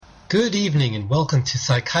Good evening and welcome to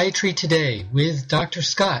Psychiatry Today with Dr.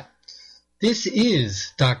 Scott. This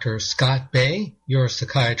is Dr. Scott Bay, your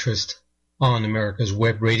psychiatrist on America's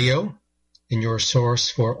Web Radio and your source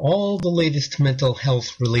for all the latest mental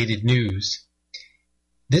health related news.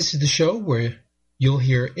 This is the show where you'll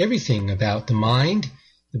hear everything about the mind,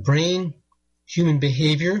 the brain, human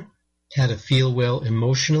behavior, how to feel well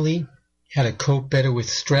emotionally, how to cope better with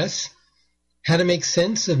stress, how to make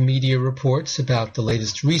sense of media reports about the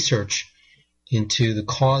latest research into the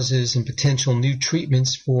causes and potential new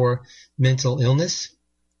treatments for mental illness,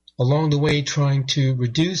 along the way trying to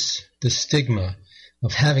reduce the stigma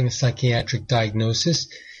of having a psychiatric diagnosis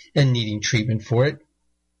and needing treatment for it,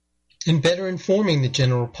 and better informing the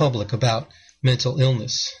general public about mental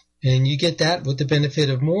illness. And you get that with the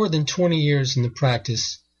benefit of more than 20 years in the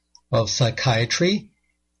practice of psychiatry,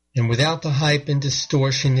 and without the hype and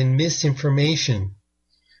distortion and misinformation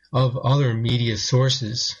of other media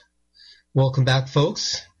sources. Welcome back,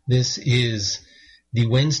 folks. This is the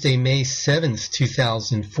Wednesday, May 7th,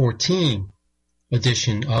 2014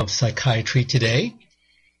 edition of Psychiatry Today.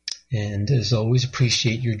 And as always,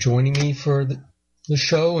 appreciate you joining me for the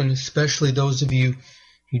show, and especially those of you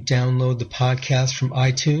who download the podcast from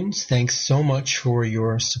iTunes. Thanks so much for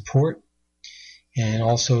your support. And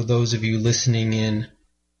also those of you listening in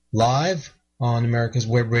live on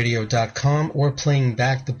americaswebradio.com or playing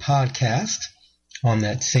back the podcast on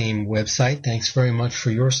that same website. Thanks very much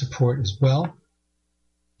for your support as well.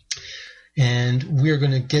 And we're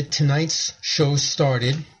going to get tonight's show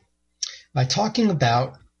started by talking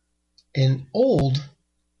about an old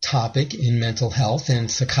topic in mental health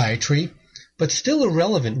and psychiatry, but still a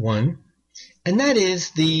relevant one, and that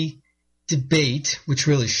is the debate, which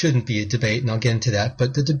really shouldn't be a debate, and I'll get into that,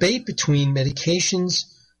 but the debate between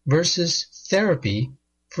medications versus therapy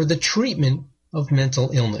for the treatment of mental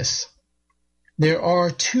illness. There are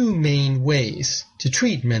two main ways to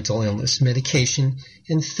treat mental illness, medication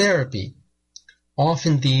and therapy.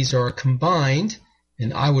 Often these are combined,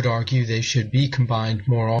 and I would argue they should be combined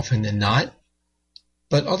more often than not,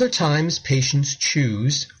 but other times patients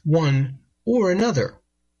choose one or another.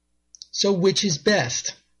 So which is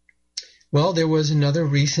best? Well, there was another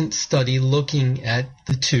recent study looking at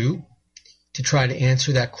the two. To try to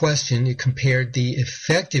answer that question, it compared the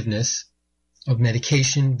effectiveness of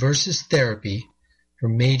medication versus therapy for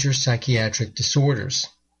major psychiatric disorders.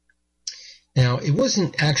 Now, it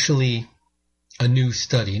wasn't actually a new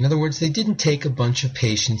study. In other words, they didn't take a bunch of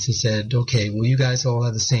patients and said, okay, well, you guys all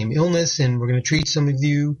have the same illness, and we're going to treat some of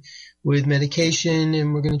you with medication,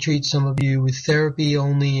 and we're going to treat some of you with therapy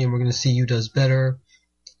only, and we're going to see who does better.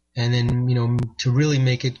 And then, to really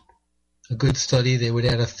make it a good study, they would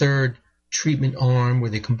add a third treatment arm where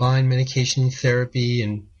they combine medication and therapy,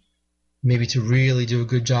 and maybe to really do a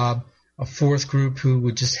good job, a fourth group who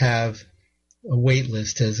would just have a wait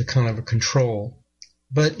list as a kind of a control.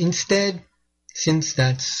 But instead, since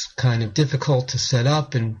that's kind of difficult to set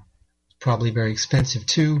up and probably very expensive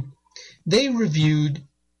too, they reviewed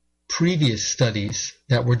previous studies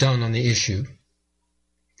that were done on the issue.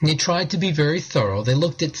 And they tried to be very thorough. They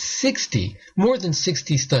looked at more than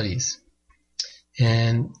 60 studies.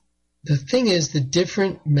 And the thing is, the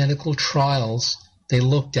different medical trials they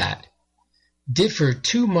looked at differed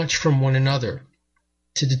too much from one another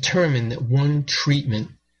to determine that one treatment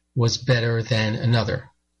was better than another.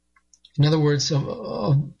 In other words,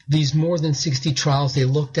 of these more than 60 trials they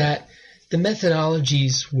looked at, the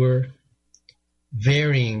methodologies were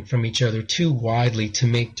varying from each other too widely to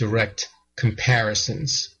make direct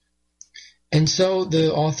comparisons. And so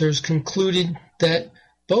the authors concluded that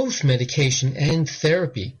both medication and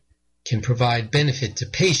therapy can provide benefit to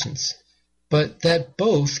patients, but that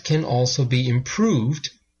both can also be improved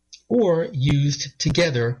or used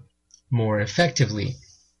together more effectively.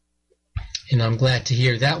 And I'm glad to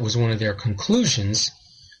hear that was one of their conclusions,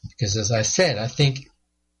 because as I said, I think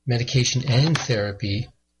medication and therapy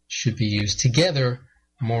should be used together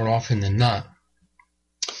more often than not.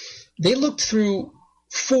 They looked through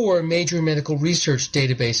 4 major medical research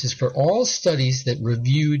databases for all studies that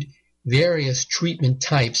reviewed various treatment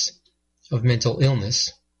types of mental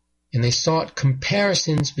illness, and they sought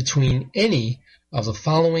comparisons between any of the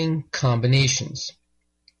following combinations: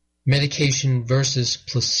 medication versus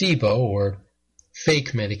placebo, or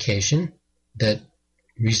fake medication that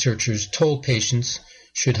researchers told patients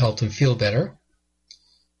should help them feel better;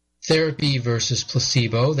 therapy versus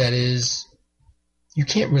placebo, that is, you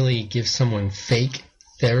can't really give someone fake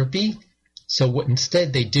therapy, so what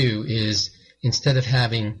instead they do is, instead of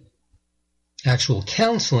having actual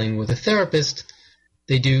counseling with a therapist,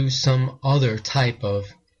 they do some other type of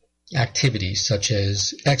activities, such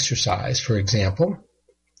as exercise, for example.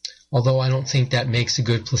 although I don't think that makes a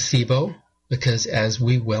good placebo, because as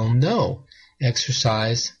we well know,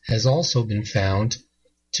 exercise has also been found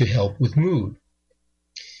to help with mood.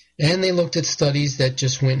 And they looked at studies that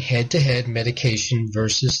just went head-to-head medication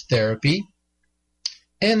versus therapy.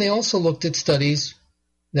 And they also looked at studies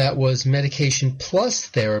that was medication plus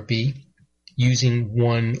therapy using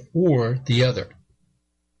one or the other.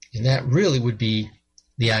 And that really would be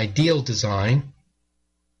the ideal design,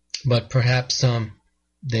 but perhaps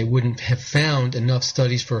they wouldn't have found enough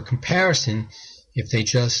studies for a comparison if they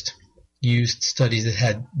just used studies that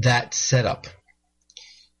had that setup.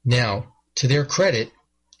 Now, to their credit,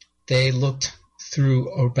 they looked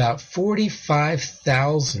through about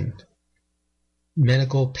 45,000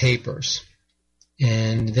 medical papers,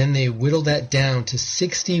 and then they whittled that down to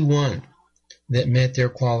 61 that met their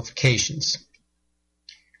qualifications.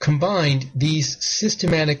 Combined, these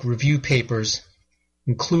systematic review papers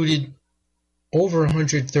included over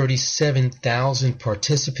 137,000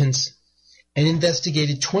 participants and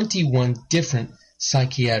investigated 21 different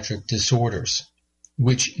psychiatric disorders,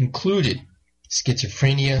 which included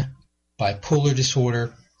schizophrenia, bipolar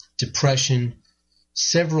disorder, depression,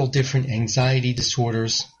 several different anxiety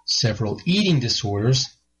disorders, several eating disorders,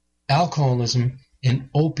 alcoholism, and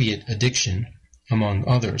opiate addiction, among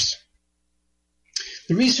others.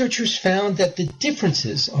 The researchers found that the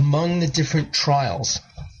differences among the different trials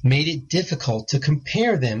made it difficult to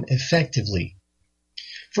compare them effectively.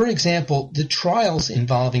 For example, the trials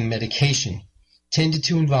involving medication tended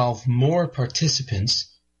to involve more participants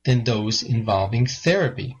than those involving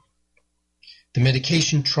therapy. The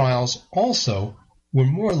medication trials also were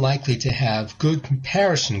more likely to have good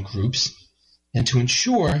comparison groups and to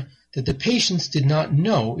ensure that the patients did not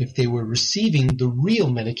know if they were receiving the real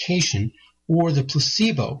medication or the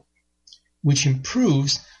placebo, which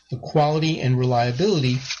improves the quality and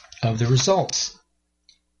reliability of the results.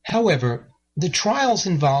 However, the trials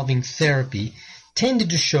involving therapy tended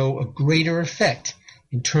to show a greater effect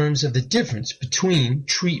in terms of the difference between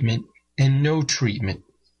treatment and no treatment.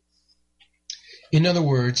 In other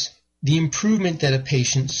words, the improvement that a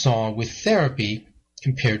patient saw with therapy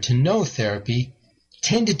compared to no therapy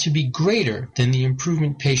tended to be greater than the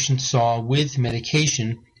improvement patients saw with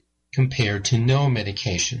medication compared to no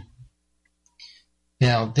medication.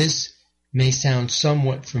 Now, this may sound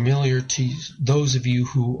somewhat familiar to those of you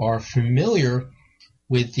who are familiar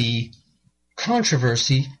with the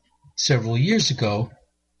controversy several years ago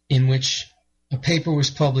in which a paper was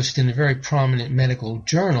published in a very prominent medical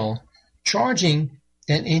journal charging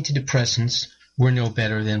that antidepressants were no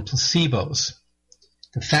better than placebos.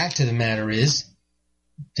 The fact of the matter is,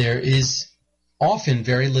 there is often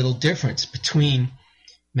very little difference between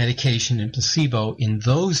medication and placebo in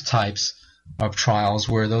those types of trials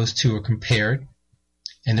where those two are compared.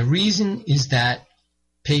 And the reason is that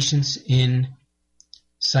patients in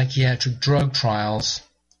psychiatric drug trials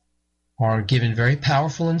are given very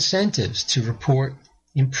powerful incentives to report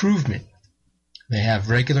improvement. They have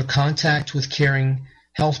regular contact with caring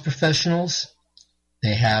health professionals.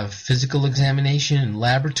 They have physical examination and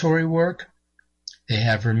laboratory work. They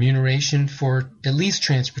have remuneration for at least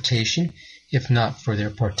transportation, if not for their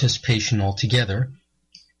participation altogether,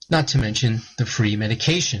 not to mention the free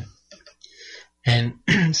medication. And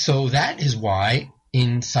so that is why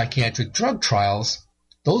in psychiatric drug trials,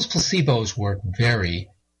 those placebos work very,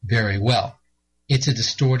 very well. It's a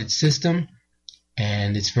distorted system,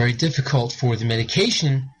 and it's very difficult for the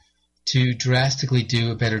medication to drastically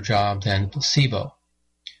do a better job than placebo.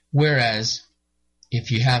 Whereas,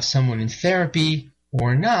 if you have someone in therapy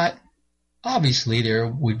or not, obviously there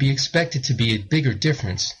would be expected to be a bigger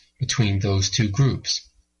difference between those two groups.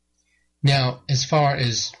 Now, as far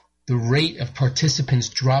as the rate of participants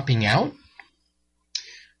dropping out,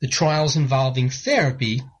 the trials involving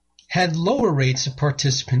therapy had lower rates of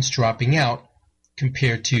participants dropping out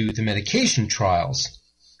compared to the medication trials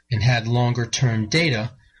and had longer-term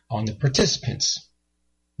data on the participants.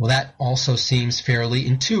 Well, that also seems fairly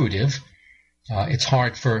intuitive. It's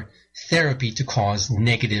hard for therapy to cause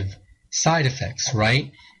negative side effects,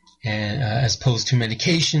 right? And as opposed to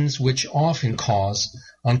medications, which often cause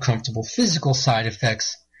uncomfortable physical side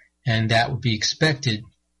effects, and that would be expected,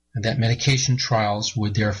 that medication trials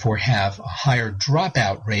would therefore have a higher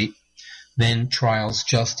dropout rate than trials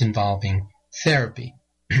just involving therapy.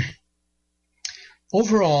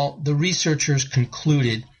 Overall, the researchers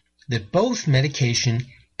concluded that both medication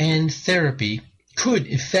and therapy could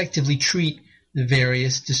effectively treat the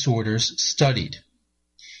various disorders studied.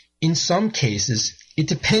 In some cases, it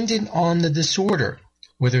depended on the disorder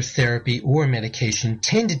whether therapy or medication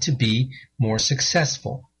tended to be more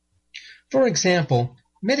successful. For example,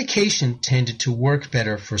 medication tended to work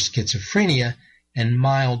better for schizophrenia and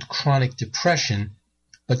mild chronic depression,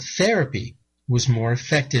 but therapy was more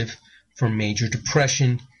effective for major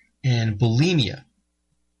depression and bulimia.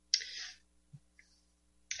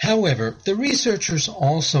 However, the researchers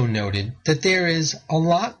also noted that there is a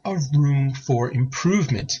lot of room for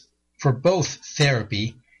improvement for both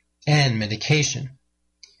therapy and medication.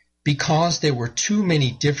 Because there were too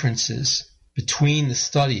many differences between the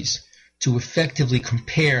studies to effectively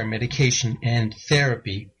compare medication and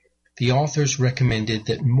therapy, the authors recommended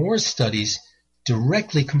that more studies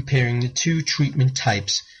directly comparing the two treatment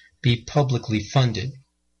types be publicly funded.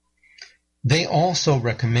 They also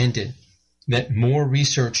recommended that more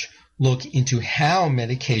research look into how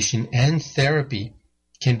medication and therapy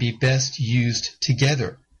can be best used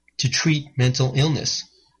together to treat mental illness,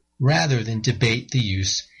 rather than debate the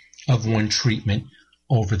use of one treatment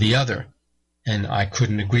over the other. And I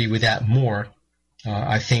couldn't agree with that more.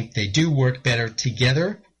 I think they do work better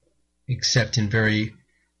together, except in very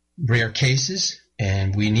rare cases,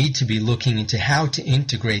 and we need to be looking into how to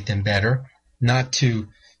integrate them better, not to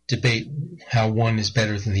debate how one is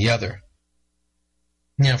better than the other.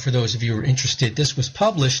 Now, for those of you who are interested, this was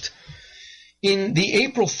published in the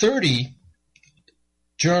April 30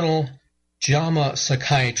 journal JAMA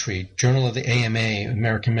Psychiatry, Journal of the AMA,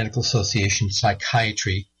 American Medical Association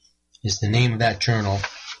Psychiatry, is the name of that journal,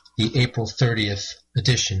 the April 30th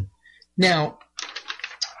edition. Now,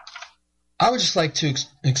 I would just like to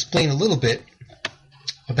explain a little bit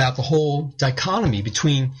about the whole dichotomy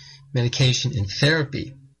between medication and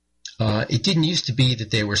therapy. It didn't used to be that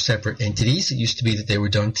they were separate entities. It used to be that they were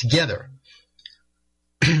done together.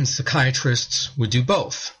 Psychiatrists would do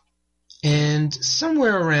both. And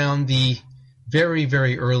somewhere around the very,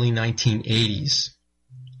 very early 1980s,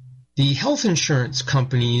 the health insurance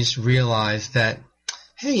companies realized that,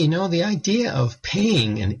 hey, the idea of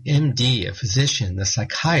paying an MD, a physician, a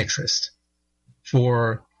psychiatrist,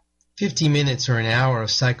 for 50 minutes or an hour of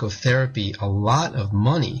psychotherapy, a lot of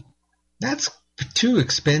money, that's too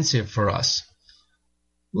expensive for us.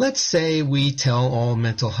 Let's say we tell all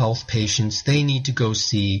mental health patients they need to go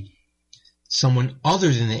see someone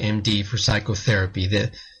other than the MD for psychotherapy,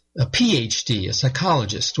 a PhD, a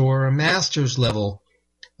psychologist, or a master's level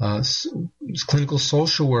clinical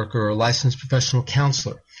social worker or licensed professional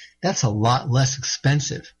counselor. That's a lot less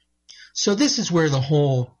expensive. So this is where the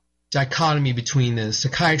whole dichotomy between the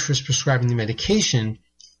psychiatrist prescribing the medication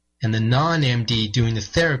and the non-MD doing the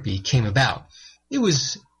therapy came about. It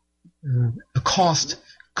was a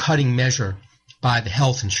cost-cutting measure by the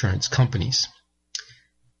health insurance companies.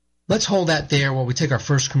 Let's hold that there while we take our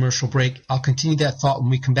first commercial break. I'll continue that thought when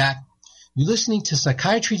we come back. You're listening to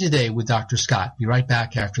Psychiatry Today with Dr. Scott. Be right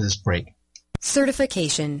back after this break.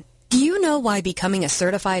 Certification. Do you know why becoming a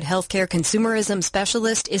certified healthcare consumerism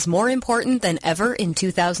specialist is more important than ever in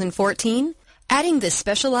 2014? Adding this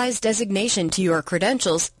specialized designation to your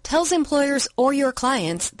credentials tells employers or your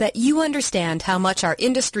clients that you understand how much our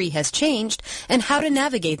industry has changed and how to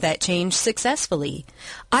navigate that change successfully.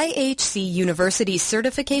 IHC University's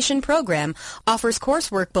certification program offers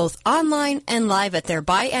coursework both online and live at their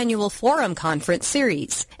biannual forum conference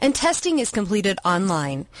series, and testing is completed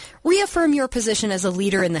online. Reaffirm your position as a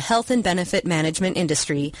leader in the health and benefit management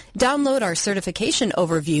industry. Download our certification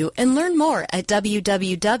overview and learn more at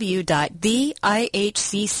www.theihcc.com.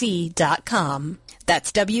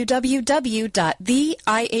 That's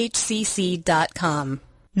www.theihcc.com.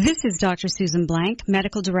 This is Dr. Susan Blank,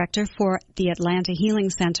 Medical Director for the Atlanta Healing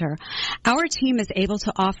Center. Our team is able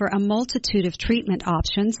to offer a multitude of treatment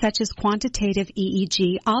options such as quantitative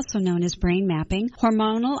EEG, also known as brain mapping,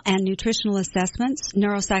 hormonal and nutritional assessments,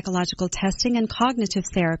 neuropsychological testing, and cognitive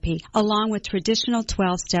therapy, along with traditional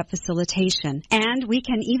 12-step facilitation. And we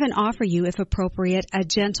can even offer you, if appropriate, a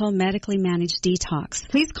gentle medically managed detox.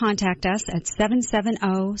 Please contact us at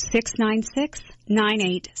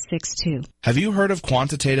 770-696-9862. Have you heard of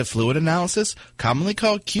quantitative fluid analysis? Commonly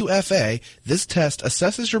called QFA, this test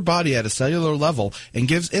assesses your body at a cellular level and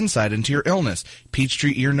gives insight into your illness.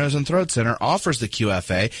 Peachtree Ear, Nose, and Throat Center offers the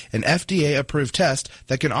QFA, an FDA-approved test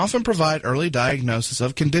that can often provide early diagnosis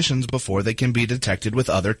of conditions before they can be detected with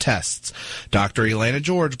other tests. Dr. Elena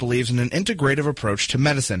George believes in an integrative approach to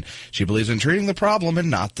medicine. She believes in treating the problem and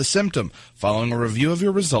not the symptom. Following a review of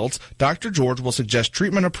your results, Dr. George will suggest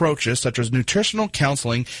treatment approaches such as nutritional professional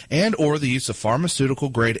counseling and or the use of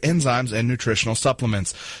pharmaceutical-grade enzymes and nutritional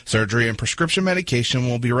supplements. Surgery and prescription medication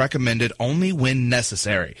will be recommended only when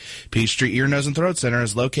necessary. Peachtree Ear, Nose, and Throat Center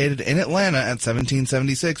is located in Atlanta at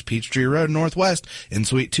 1776 Peachtree Road Northwest in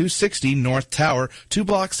Suite 260 North Tower, 2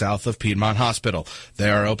 blocks south of Piedmont Hospital. They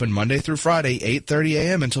are open Monday through Friday, 8:30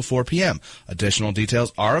 a.m. until 4 p.m. Additional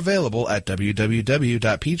details are available at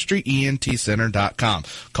www.peachtreeentcenter.com.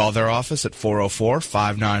 Call their office at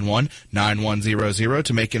 404-591-9100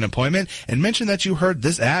 to make an appointment and mention that you heard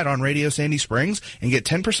this ad on Radio Sandy Springs and get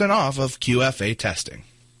 10% off of QFA testing.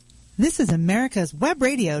 This is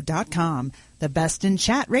americaswebradio.com, the best in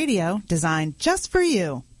chat radio designed just for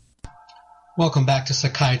you. Welcome back to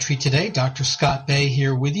Psychiatry Today. Dr. Scott Bay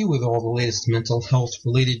here with you with all the latest mental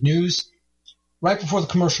health-related news. Right before the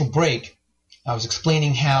commercial break, I was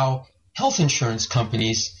explaining how health insurance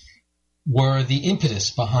companies were the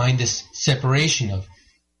impetus behind this separation of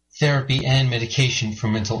therapy and medication for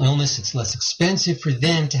mental illness. It's less expensive for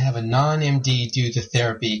them to have a non-MD do the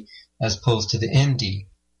therapy as opposed to the MD.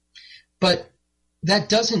 But that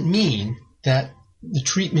doesn't mean that the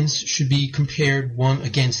treatments should be compared one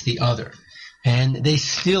against the other. And they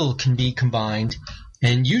still can be combined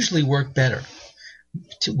and usually work better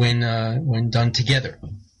when done together.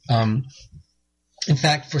 In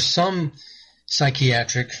fact, for some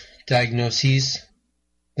psychiatric diagnoses,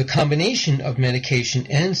 the combination of medication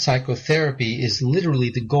and psychotherapy is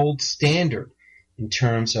literally the gold standard in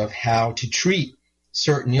terms of how to treat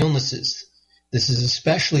certain illnesses. This is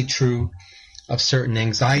especially true of certain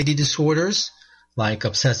anxiety disorders, like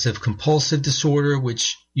obsessive-compulsive disorder,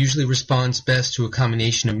 which usually responds best to a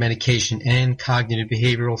combination of medication and cognitive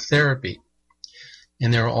behavioral therapy.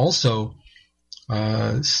 And there are also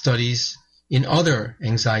studies in other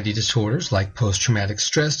anxiety disorders, like post-traumatic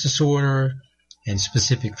stress disorder and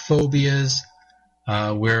specific phobias,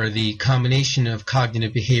 where the combination of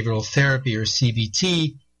cognitive behavioral therapy, or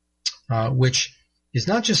CBT, which is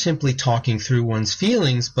not just simply talking through one's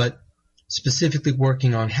feelings, but specifically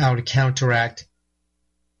working on how to counteract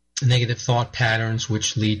negative thought patterns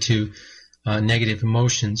which lead to negative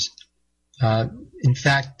emotions. In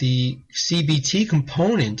fact, the CBT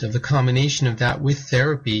component of the combination of that with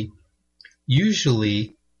therapy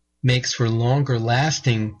usually makes for longer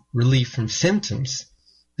lasting relief from symptoms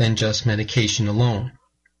than just medication alone.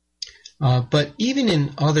 But even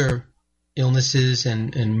in other illnesses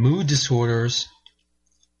and mood disorders,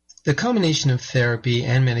 the combination of therapy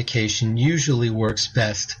and medication usually works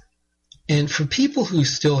best. And for people who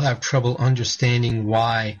still have trouble understanding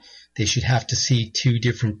why they should have to see two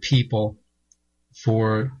different people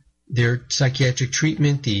for their psychiatric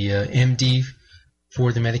treatment, the MD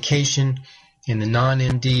for the medication and the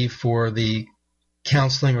non-MD for the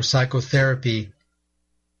counseling or psychotherapy,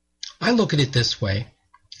 I look at it this way.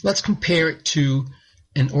 Let's compare it to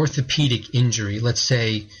an orthopedic injury. Let's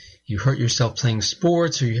say you hurt yourself playing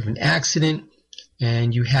sports, or you have an accident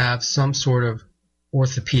and you have some sort of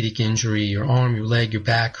orthopedic injury, your arm, your leg, your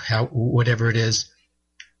back, whatever it is.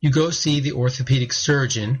 You go see the orthopedic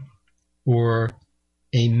surgeon for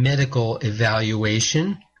a medical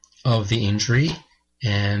evaluation of the injury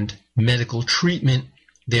and medical treatment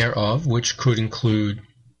thereof, which could include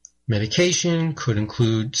medication, could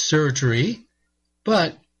include surgery,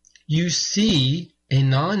 but you see a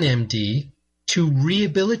non-MD to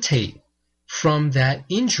rehabilitate from that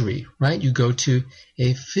injury, right? You go to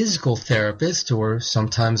a physical therapist, or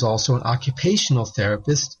sometimes also an occupational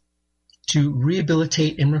therapist, to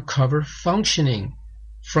rehabilitate and recover functioning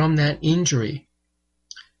from that injury.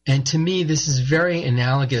 And to me, this is very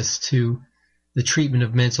analogous to the treatment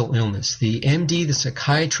of mental illness. The MD, the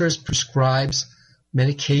psychiatrist, prescribes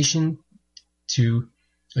medication to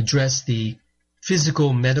address the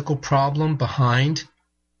physical medical problem behind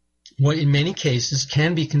what in many cases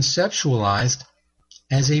can be conceptualized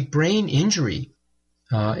as a brain injury.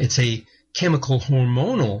 It's a chemical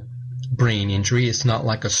hormonal brain injury. It's not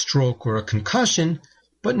like a stroke or a concussion,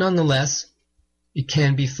 but nonetheless, it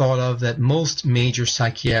can be thought of that most major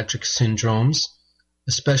psychiatric syndromes,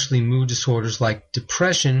 especially mood disorders like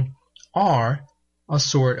depression, are a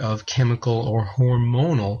sort of chemical or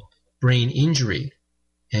hormonal brain injury,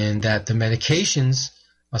 and that the medications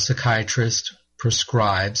a psychiatrist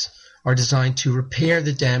prescribes are designed to repair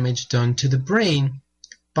the damage done to the brain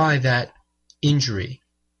by that injury.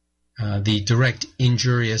 The direct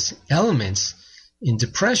injurious elements in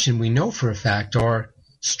depression, we know for a fact, are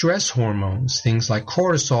stress hormones, things like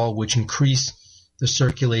cortisol, which increase the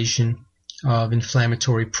circulation of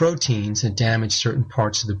inflammatory proteins and damage certain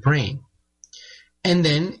parts of the brain. And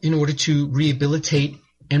then, in order to rehabilitate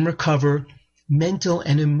and recover mental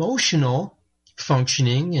and emotional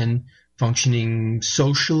functioning and functioning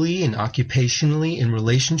socially and occupationally in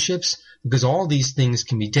relationships, because all these things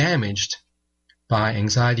can be damaged by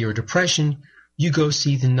anxiety or depression, you go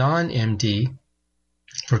see the non-MD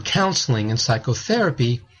for counseling and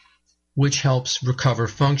psychotherapy, which helps recover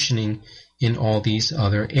functioning in all these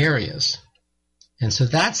other areas. And so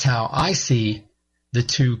that's how I see the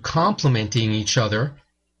two complementing each other,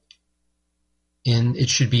 and it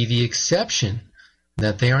should be the exception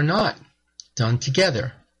that they are not done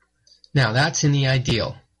together. Now, that's in the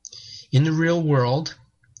ideal. In the real world,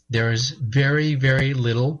 there is very, very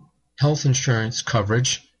little health insurance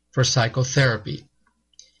coverage for psychotherapy.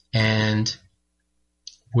 And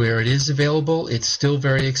where it is available, it's still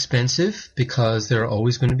very expensive because there are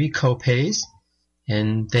always going to be copays,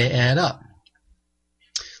 and they add up.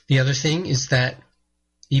 The other thing is that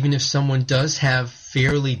even if someone does have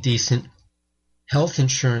fairly decent health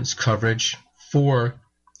insurance coverage for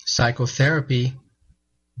psychotherapy,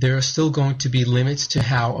 there are still going to be limits to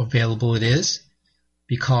how available it is,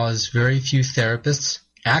 because very few therapists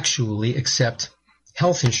actually accept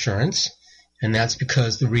health insurance, and that's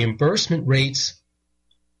because the reimbursement rates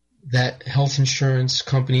that health insurance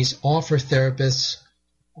companies offer therapists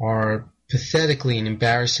are pathetically and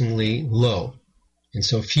embarrassingly low. And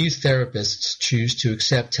so few therapists choose to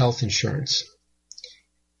accept health insurance.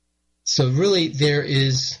 So really there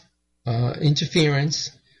is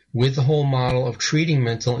interference with the whole model of treating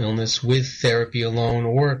mental illness with therapy alone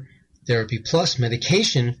or therapy plus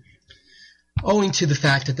medication, owing to the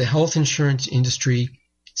fact that the health insurance industry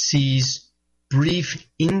sees brief,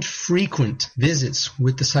 infrequent visits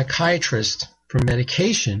with the psychiatrist for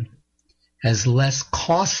medication as less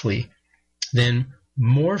costly than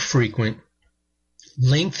more frequent,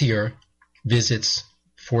 lengthier visits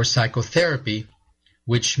for psychotherapy,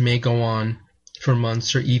 which may go on for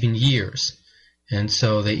months or even years. And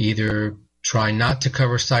so they either try not to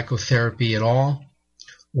cover psychotherapy at all,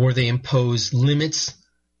 or they impose limits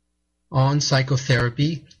on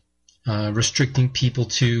psychotherapy, restricting people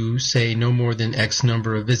to, say, no more than X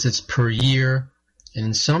number of visits per year, and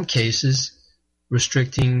in some cases,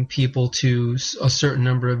 restricting people to a certain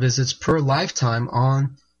number of visits per lifetime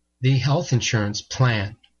on the health insurance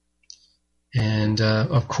plan. And,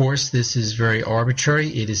 of course, this is very arbitrary.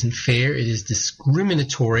 It isn't fair. It is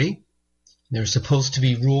discriminatory. There are supposed to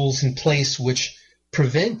be rules in place which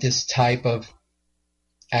prevent this type of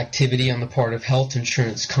activity on the part of health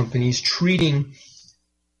insurance companies, treating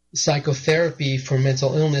psychotherapy for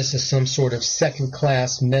mental illness as some sort of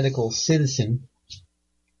second-class medical citizen.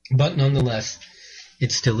 But nonetheless,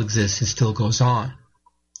 it still exists. It still goes on.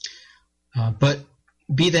 But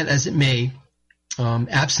be that as it may,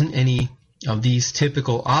 absent any of these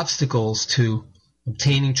typical obstacles to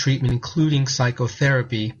obtaining treatment, including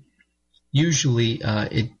psychotherapy, usually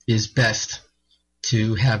it is best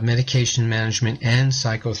to have medication management and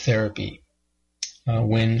psychotherapy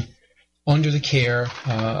when under the care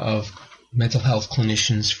of mental health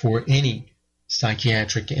clinicians for any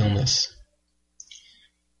psychiatric illness.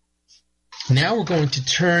 Now we're going to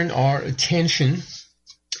turn our attention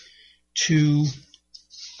to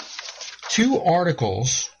two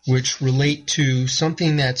articles which relate to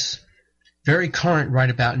something that's very current right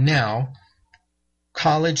about now.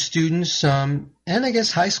 College students, and I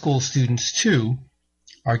guess high school students too,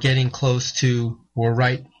 are getting close to, or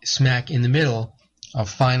right smack in the middle of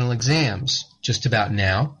final exams just about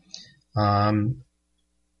now.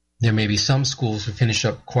 There may be some schools who finish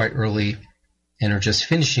up quite early and are just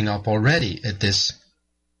finishing up already at this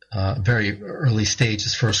very early stage,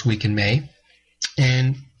 this first week in May.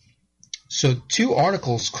 And so two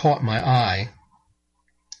articles caught my eye,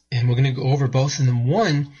 and we're going to go over both of them.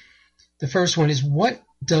 The first one is, what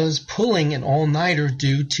does pulling an all-nighter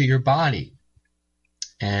do to your body?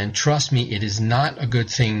 And trust me, it is not a good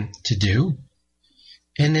thing to do.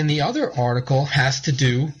 And then the other article has to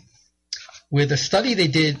do with a study they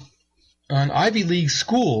did on Ivy League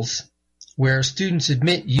schools where students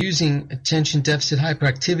admit using attention deficit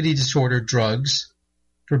hyperactivity disorder drugs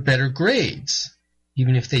for better grades,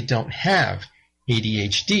 even if they don't have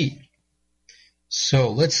ADHD.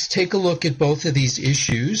 So let's take a look at both of these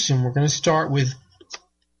issues, and we're going to start with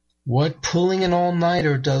what pulling an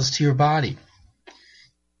all-nighter does to your body.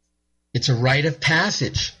 It's a rite of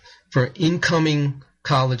passage for incoming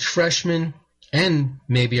college freshmen and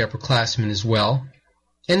maybe upperclassmen as well,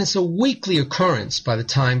 and it's a weekly occurrence by the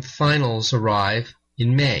time finals arrive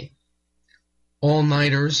in May.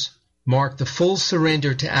 All-nighters mark the full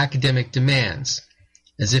surrender to academic demands,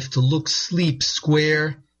 as if to look sleep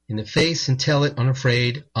square in the face and tell it,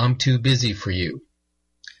 unafraid, I'm too busy for you.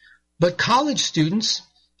 But college students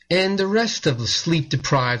and the rest of the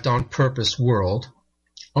sleep-deprived on-purpose world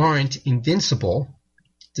aren't invincible,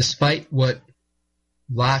 despite what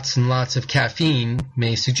lots and lots of caffeine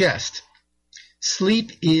may suggest.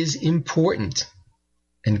 Sleep is important,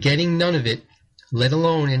 and getting none of it, let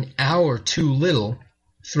alone an hour too little,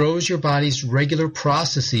 throws your body's regular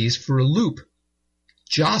processes for a loop,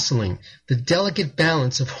 jostling the delicate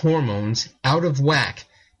balance of hormones out of whack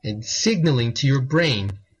and signaling to your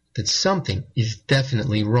brain that something is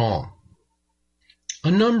definitely wrong.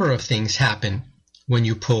 A number of things happen when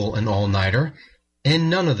you pull an all-nighter, and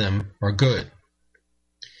none of them are good.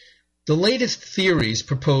 The latest theories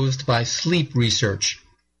proposed by sleep research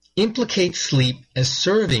implicate sleep as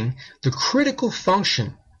serving the critical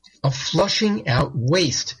function of flushing out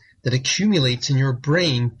waste that accumulates in your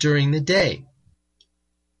brain during the day.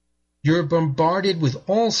 You're bombarded with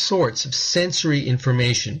all sorts of sensory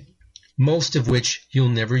information, most of which you'll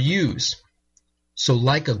never use. So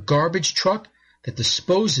like a garbage truck that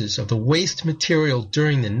disposes of the waste material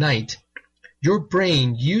during the night, your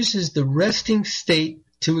brain uses the resting state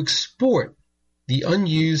to export the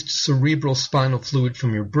unused cerebral spinal fluid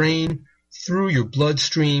from your brain through your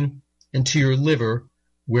bloodstream and to your liver,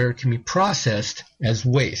 where it can be processed as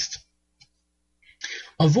waste.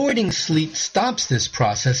 Avoiding sleep stops this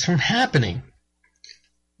process from happening.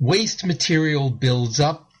 Waste material builds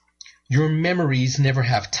up. Your memories never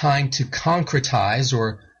have time to concretize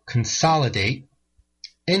or consolidate,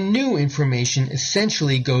 and new information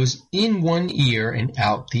essentially goes in one ear and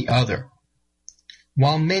out the other.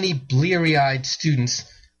 While many bleary-eyed students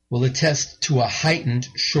will attest to a heightened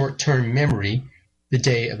short-term memory the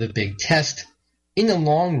day of the big test, in the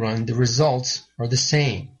long run the results are the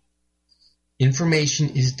same. Information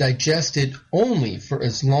is digested only for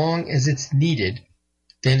as long as it's needed,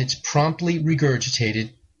 then it's promptly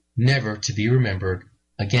regurgitated, never to be remembered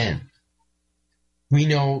again. We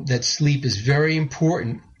know that sleep is very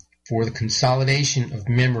important for the consolidation of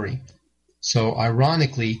memory. So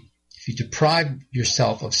ironically, if you deprive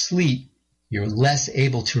yourself of sleep, you're less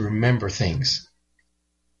able to remember things.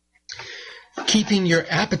 Keeping your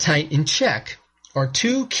appetite in check are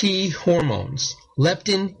two key hormones,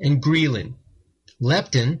 leptin and ghrelin.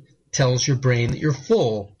 Leptin tells your brain that you're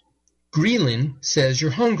full. Ghrelin says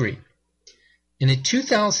you're hungry. And a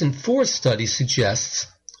 2004 study suggests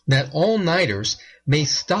that all-nighters may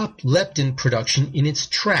stop leptin production in its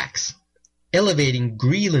tracks, elevating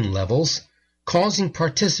ghrelin levels, causing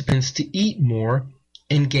participants to eat more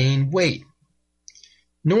and gain weight.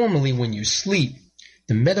 Normally, when you sleep,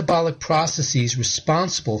 the metabolic processes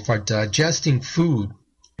responsible for digesting food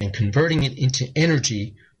and converting it into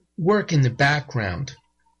energy work in the background,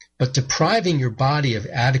 but depriving your body of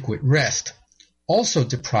adequate rest also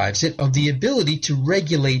deprives it of the ability to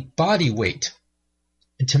regulate body weight.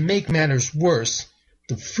 And to make matters worse,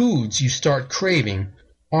 the foods you start craving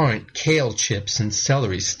aren't kale chips and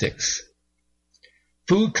celery sticks.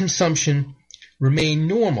 Food consumption remained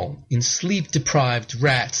normal in sleep-deprived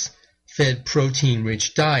rats fed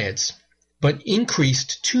protein-rich diets, but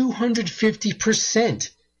increased 250%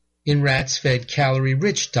 in rats fed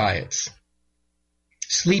calorie-rich diets.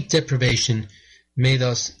 Sleep deprivation may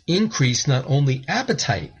thus increase not only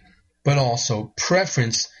appetite, but also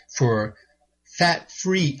preference for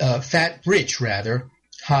fat-rich,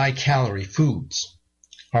 high-calorie foods.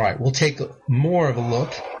 All right, we'll take more of a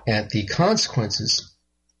look at the consequences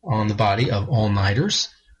on the body of all-nighters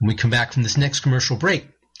when we come back from this next commercial break.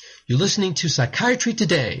 You're listening to Psychiatry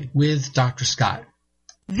Today with Dr. Scott.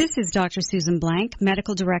 This is Dr. Susan Blank,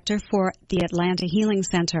 Medical Director for the Atlanta Healing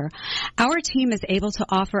Center. Our team is able to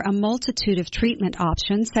offer a multitude of treatment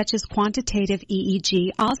options such as quantitative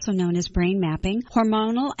EEG, also known as brain mapping,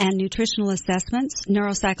 hormonal and nutritional assessments,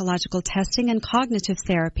 neuropsychological testing, and cognitive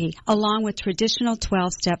therapy, along with traditional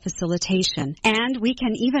 12-step facilitation. And we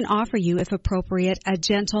can even offer you, if appropriate, a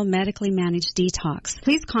gentle medically managed detox.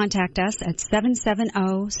 Please contact us at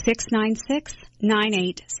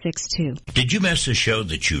 770-696-9862. Did you miss a show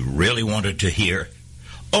that you really wanted to hear?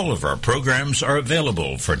 All of our programs are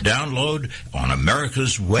available for download on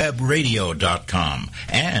americaswebradio.com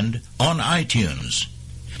and on iTunes.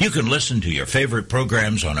 You can listen to your favorite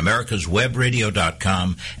programs on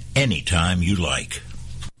americaswebradio.com anytime you like.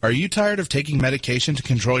 Are you tired of taking medication to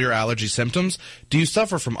control your allergy symptoms? Do you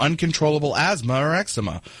suffer from uncontrollable asthma or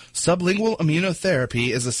eczema? Sublingual immunotherapy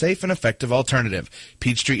is a safe and effective alternative.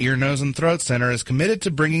 Peachtree Ear, Nose, and Throat Center is committed to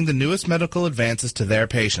bringing the newest medical advances to their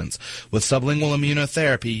patients. With sublingual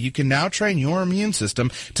immunotherapy, you can now train your immune system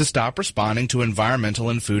to stop responding to environmental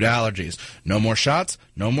and food allergies. No more shots,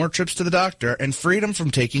 no more trips to the doctor, and freedom from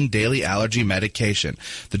taking daily allergy medication.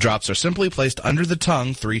 The drops are simply placed under the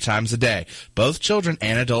tongue 3 times a day. Both children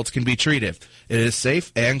and adults adults can be treated. It is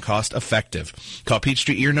safe and cost-effective. Call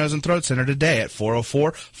Peachtree Ear, Nose, and Throat Center today at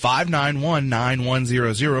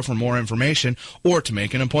 404-591-9100 for more information or to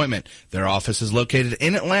make an appointment. Their office is located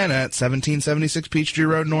in Atlanta at 1776 Peachtree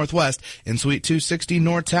Road Northwest in Suite 260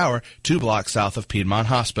 North Tower, 2 blocks south of Piedmont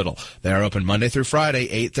Hospital. They are open Monday through Friday,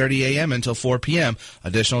 8:30 a.m. until 4 p.m.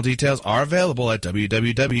 Additional details are available at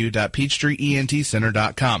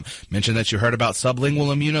www.peachtreeentcenter.com. Mention that you heard about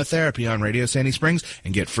sublingual immunotherapy on Radio Sandy Springs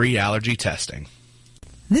and get free allergy testing.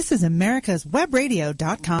 This is America's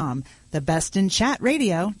Webradio.com, the best in chat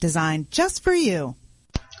radio designed just for you.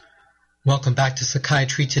 Welcome back to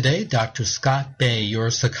Psychiatry Today. Dr. Scott Bay, your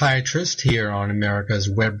psychiatrist here on America's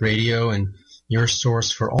Web Radio and your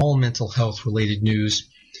source for all mental health related news.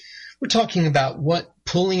 We're talking about what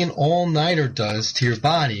pulling an all-nighter does to your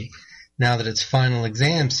body now that it's final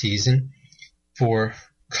exam season for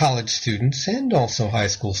college students and also high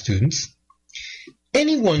school students.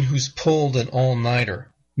 Anyone who's pulled an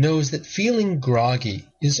all-nighter knows that feeling groggy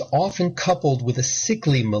is often coupled with a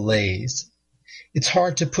sickly malaise. It's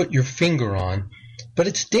hard to put your finger on, but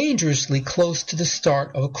it's dangerously close to the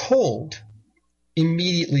start of a cold.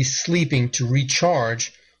 Immediately sleeping to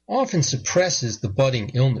recharge often suppresses the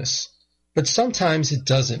budding illness, but sometimes it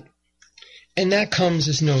doesn't. And that comes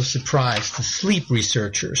as no surprise to sleep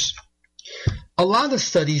researchers. A lot of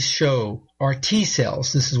studies show our T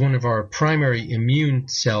cells, this is one of our primary immune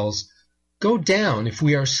cells, go down if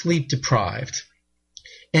we are sleep deprived.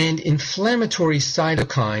 And inflammatory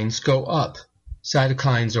cytokines go up.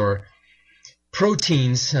 Cytokines are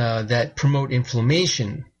proteins that promote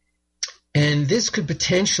inflammation. And this could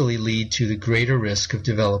potentially lead to the greater risk of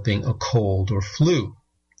developing a cold or flu.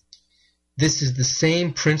 This is the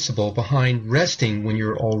same principle behind resting when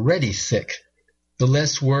you're already sick. The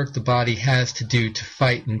less work the body has to do to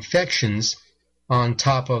fight infections on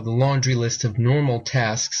top of the laundry list of normal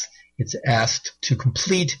tasks it's asked to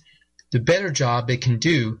complete, the better job it can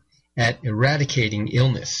do at eradicating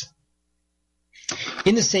illness.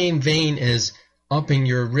 In the same vein as upping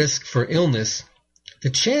your risk for illness, the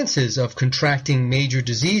chances of contracting major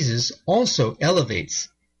diseases also elevates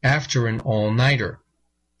after an all-nighter.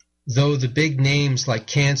 Though the big names like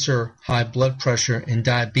cancer, high blood pressure, and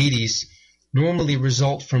diabetes normally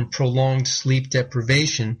result from prolonged sleep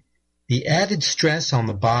deprivation, the added stress on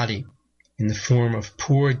the body in the form of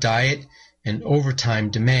poor diet and overtime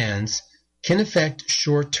demands can affect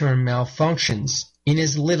short-term malfunctions in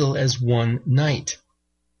as little as one night.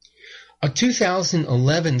 A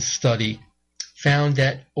 2011 study found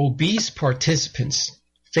that obese participants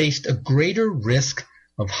faced a greater risk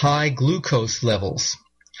of high glucose levels,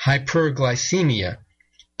 hyperglycemia,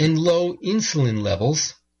 and low insulin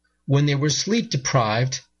levels when they were sleep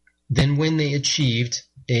deprived than when they achieved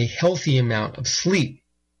a healthy amount of sleep.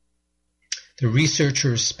 The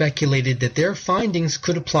researchers speculated that their findings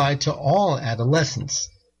could apply to all adolescents,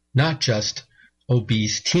 not just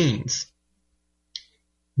obese teens.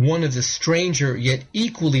 One of the stranger yet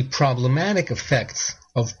equally problematic effects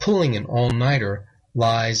of pulling an all-nighter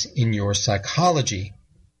lies in your psychology.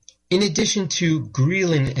 In addition to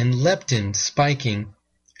ghrelin and leptin spiking,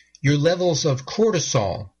 your levels of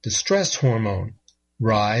cortisol, the stress hormone,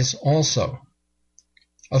 rise also.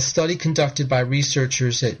 A study conducted by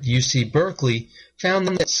researchers at UC Berkeley found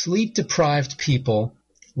that sleep-deprived people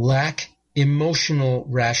lack emotional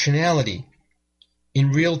rationality.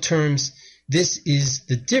 In real terms, this is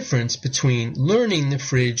the difference between learning the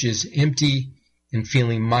fridge is empty and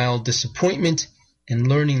feeling mild disappointment and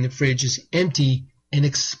learning the fridge is empty and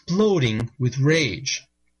exploding with rage.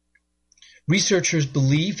 Researchers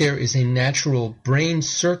believe there is a natural brain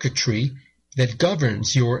circuitry that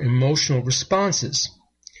governs your emotional responses.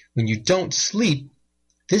 When you don't sleep,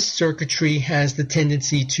 this circuitry has the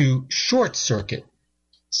tendency to short-circuit.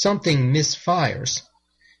 Something misfires.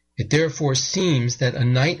 It therefore seems that a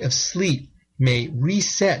night of sleep may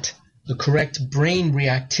reset the correct brain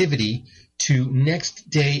reactivity to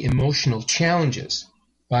next-day emotional challenges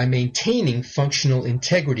by maintaining functional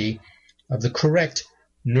integrity of the correct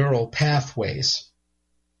neural pathways.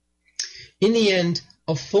 In the end,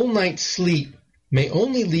 a full night's sleep may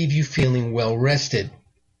only leave you feeling well rested,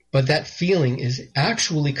 but that feeling is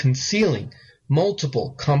actually concealing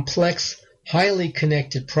multiple, complex, highly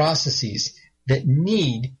connected processes that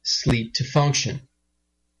need sleep to function.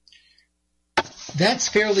 That's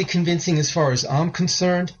fairly convincing as far as I'm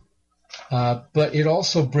concerned, but it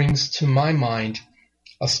also brings to my mind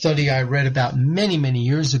a study I read about many, many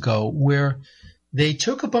years ago where they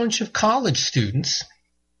took a bunch of college students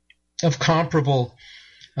of comparable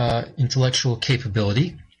intellectual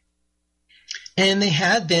capability, and they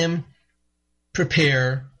had them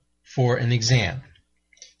prepare for an exam.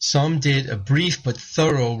 Some did a brief but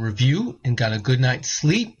thorough review and got a good night's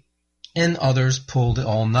sleep, and others pulled an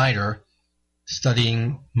all-nighter,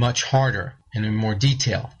 studying much harder and in more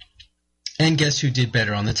detail. And guess who did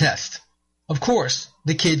better on the test? Of course,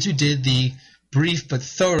 the kids who did the brief but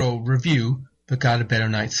thorough review but got a better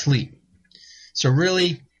night's sleep. So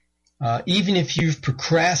really, even if you've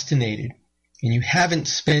procrastinated and you haven't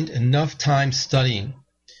spent enough time studying,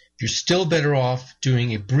 you're still better off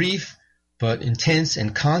doing a brief but intense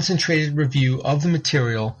and concentrated review of the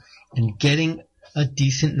material and getting a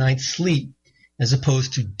decent night's sleep, as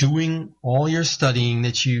opposed to doing all your studying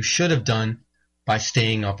that you should have done by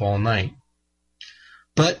staying up all night.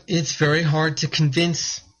 But it's very hard to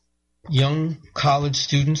convince young college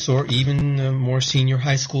students or even more senior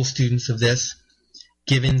high school students of this,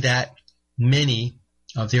 given that many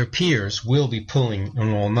of their peers will be pulling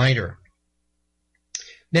an all-nighter.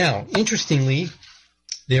 Now, interestingly,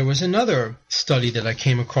 there was another study that I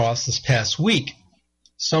came across this past week,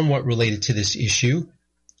 somewhat related to this issue,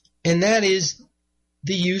 and that is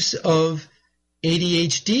the use of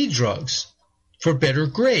ADHD drugs for better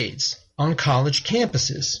grades on college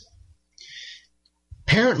campuses.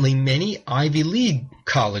 Apparently, many Ivy League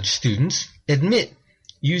college students admit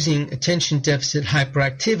using attention deficit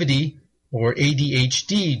hyperactivity or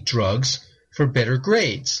ADHD drugs for better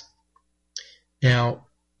grades. Now,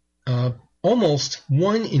 almost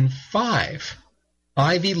 1 in 5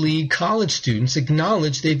 Ivy League college students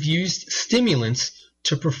acknowledge they've used stimulants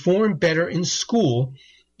to perform better in school,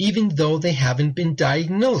 even though they haven't been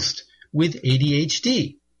diagnosed with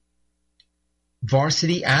ADHD.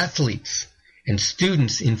 Varsity athletes and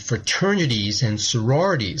students in fraternities and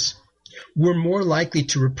sororities were more likely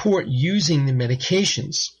to report using the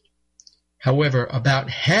medications. However, about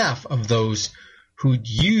half of those who'd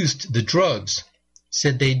used the drugs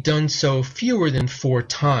said they'd done so fewer than 4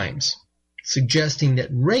 times, suggesting that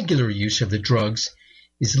regular use of the drugs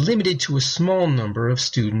is limited to a small number of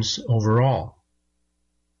students overall.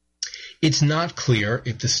 It's not clear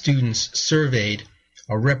if the students surveyed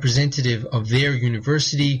are representative of their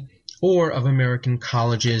university or of American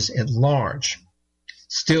colleges at large.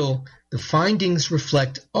 Still, the findings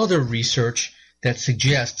reflect other research that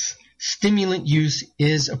suggests stimulant use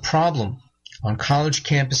is a problem on college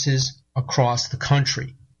campuses across the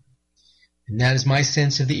country. And that is my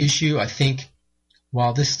sense of the issue. I think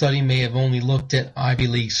while this study may have only looked at Ivy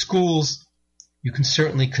League schools, you can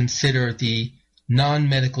certainly consider the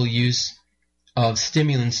non-medical use of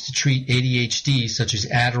stimulants to treat ADHD, such as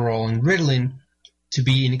Adderall and Ritalin, to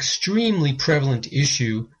be an extremely prevalent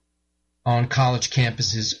issue on college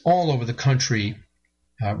campuses all over the country,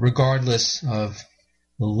 regardless of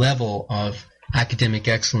the level of academic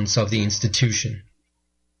excellence of the institution.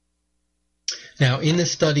 Now, in the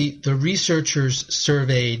study, the researchers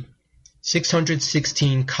surveyed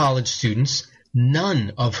 616 college students,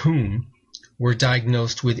 none of whom were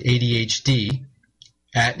diagnosed with ADHD,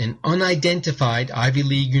 at an unidentified Ivy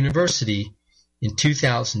League university in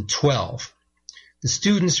 2012. The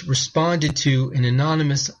students responded to an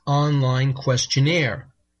anonymous online questionnaire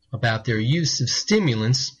about their use of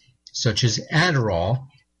stimulants such as Adderall,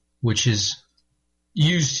 which is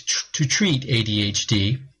used to treat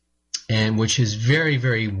ADHD and which is very,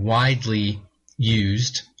 very widely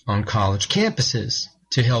used on college campuses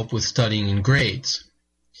to help with studying and grades.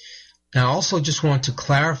 Now, I also just want to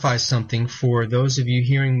clarify something for those of you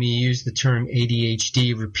hearing me use the term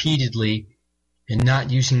ADHD repeatedly and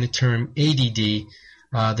not using the term ADD.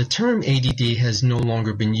 The term ADD has no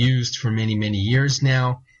longer been used for many, many years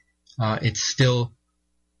now. It still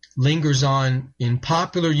lingers on in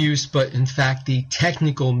popular use, but in fact the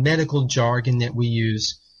technical medical jargon that we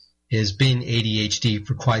use has been ADHD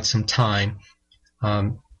for quite some time.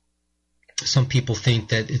 Some people think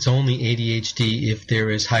that it's only ADHD if there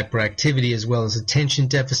is hyperactivity as well as attention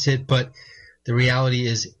deficit, but the reality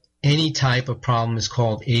is any type of problem is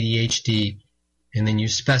called ADHD, and then you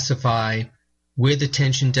specify with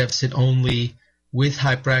attention deficit only, with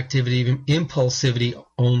hyperactivity, impulsivity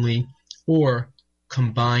only, or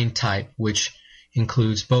combined type, which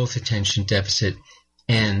includes both attention deficit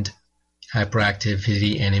and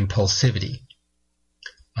hyperactivity and impulsivity.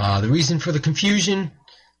 The reason for the confusion,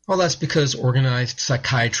 well, that's because organized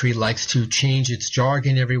psychiatry likes to change its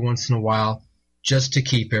jargon every once in a while just to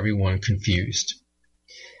keep everyone confused.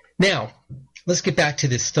 Now, let's get back to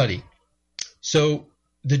this study. So,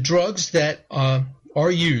 the drugs that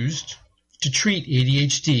are used to treat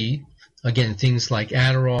ADHD, again, things like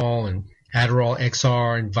Adderall and Adderall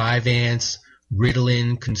XR and Vyvanse,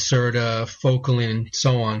 Ritalin, Concerta, Focalin, and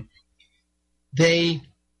so on, they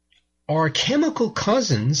are chemical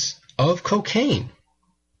cousins of cocaine.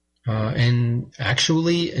 And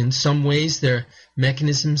actually, in some ways, their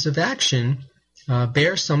mechanisms of action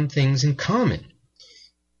bear some things in common.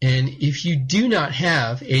 And if you do not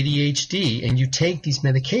have ADHD and you take these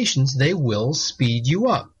medications, they will speed you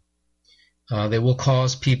up. They will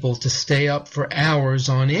cause people to stay up for hours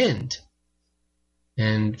on end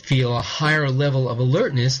and feel a higher level of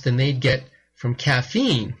alertness than they'd get from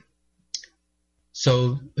caffeine.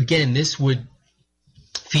 So again, this would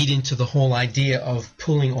feed into the whole idea of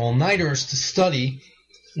pulling all-nighters to study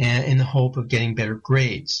in the hope of getting better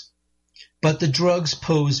grades. But the drugs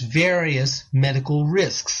pose various medical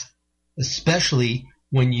risks, especially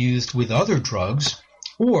when used with other drugs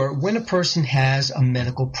or when a person has a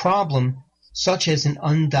medical problem such as an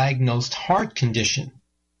undiagnosed heart condition.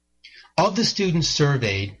 Of the students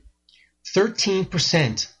surveyed,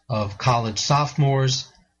 13% of college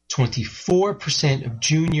sophomores, 24% of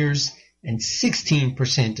juniors, and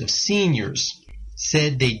 16% of seniors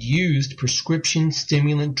said they'd used prescription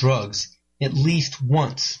stimulant drugs at least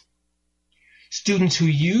once. Students who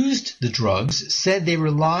used the drugs said they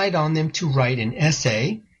relied on them to write an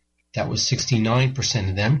essay, that was 69%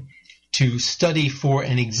 of them, to study for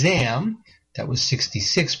an exam, that was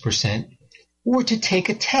 66%, or to take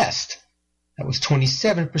a test, that was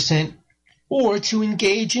 27%, or to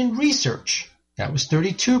engage in research, that was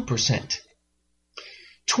 32%.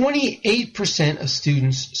 28% of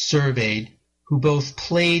students surveyed who both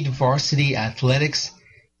played varsity athletics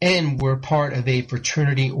and were part of a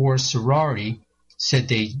fraternity or sorority said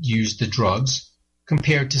they used the drugs,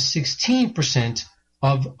 compared to 16%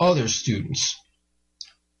 of other students.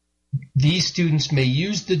 These students may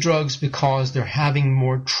use the drugs because they're having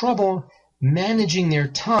more trouble managing their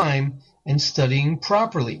time and studying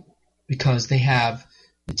properly, because they have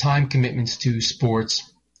the time commitments to sports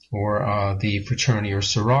or the fraternity or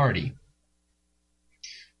sorority.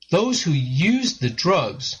 Those who used the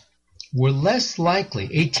drugs were less likely,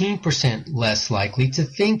 18% less likely, to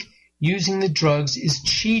think using the drugs is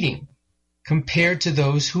cheating, compared to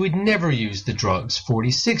those who had never used the drugs,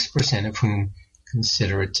 46% of whom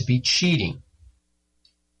consider it to be cheating.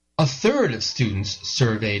 A third of students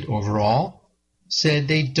surveyed overall said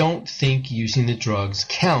they don't think using the drugs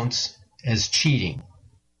counts as cheating.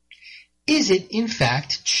 Is it, in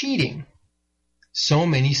fact, cheating? So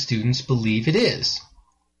many students believe it is.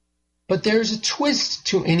 But there's a twist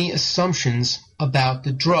to any assumptions about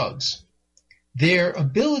the drugs. Their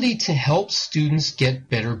ability to help students get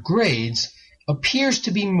better grades appears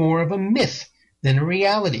to be more of a myth than a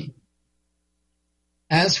reality.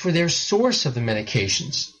 As for their source of the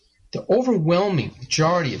medications, the overwhelming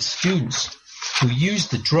majority of students who use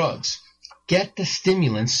the drugs get the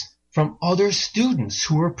stimulants from other students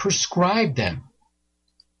who are prescribed them.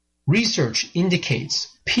 Research indicates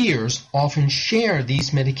peers often share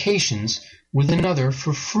these medications with another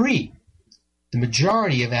for free. The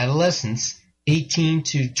majority of adolescents, 18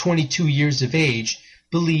 to 22 years of age,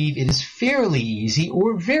 believe it is fairly easy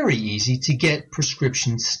or very easy to get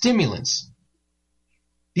prescription stimulants.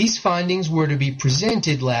 These findings were to be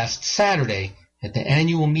presented last Saturday at the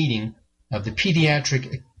annual meeting of the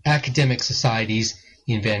Pediatric Academic Societies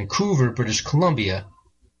in Vancouver, British Columbia,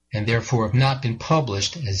 and therefore have not been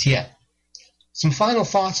published as yet. Some final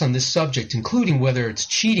thoughts on this subject, including whether it's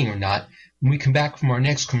cheating or not, when we come back from our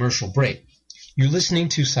next commercial break. You're listening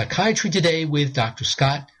to Psychiatry Today with Dr.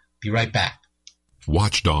 Scott. Be right back.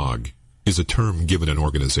 Watchdog is a term given an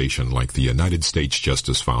organization like the United States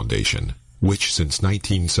Justice Foundation, which since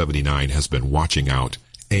 1979 has been watching out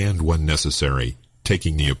and, when necessary,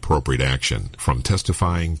 taking the appropriate action, from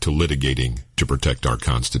testifying to litigating to protect our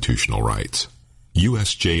constitutional rights.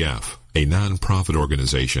 USJF, a non-profit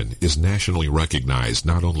organization, is nationally recognized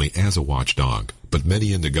not only as a watchdog, but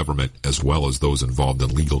many in the government, as well as those involved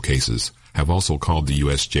in legal cases, have also called the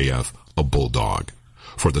USJF a bulldog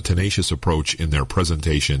for the tenacious approach in their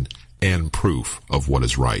presentation and proof of what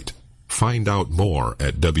is right. Find out more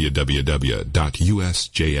at www.usjf.net.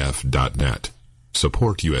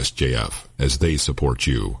 Support USJF as they support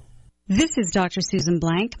you. This is Dr. Susan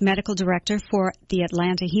Blank, Medical Director for the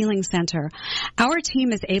Atlanta Healing Center. Our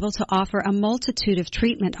team is able to offer a multitude of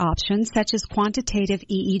treatment options such as quantitative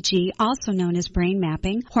EEG, also known as brain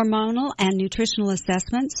mapping, hormonal and nutritional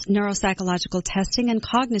assessments, neuropsychological testing, and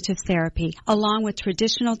cognitive therapy, along with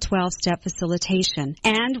traditional 12-step facilitation.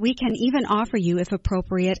 And we can even offer you, if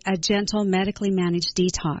appropriate, a gentle medically managed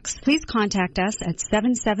detox. Please contact us at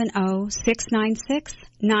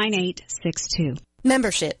 770-696-9862.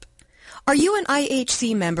 Membership. Are you an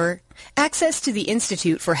IHC member? Access to the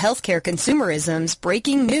Institute for Healthcare Consumerism's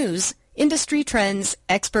Breaking News industry trends,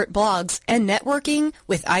 expert blogs, and networking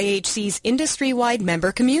with IHC's industry-wide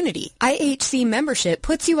member community. IHC membership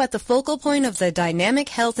puts you at the focal point of the dynamic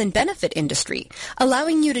health and benefit industry,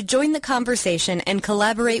 allowing you to join the conversation and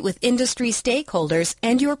collaborate with industry stakeholders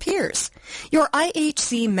and your peers. Your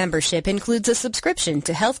IHC membership includes a subscription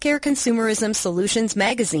to Healthcare Consumerism Solutions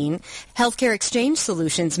Magazine, Healthcare Exchange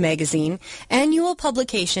Solutions Magazine, annual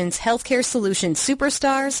publications Healthcare Solutions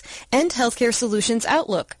Superstars, and Healthcare Solutions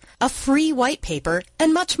Outlook, a free white paper,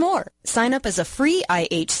 and much more. Sign up as a free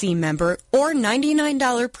IHC member or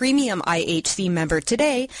 $99 premium IHC member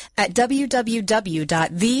today at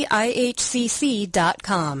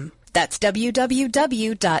www.theihcc.com. That's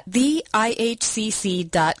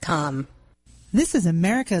www.theihcc.com. This is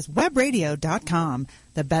America's Webradio.com,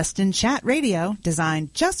 the best in chat radio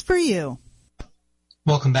designed just for you.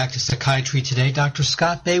 Welcome back to Psychiatry Today. Dr.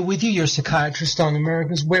 Scott Bay with you, your psychiatrist on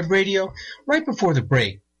America's Web Radio. Right before the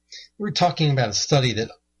break, we were talking about a study that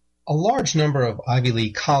a large number of Ivy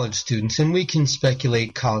League college students, and we can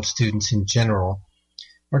speculate college students in general,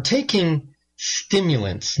 are taking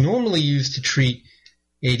stimulants normally used to treat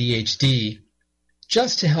ADHD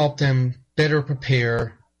just to help them better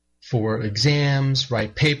prepare for exams,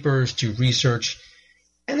 write papers, do research.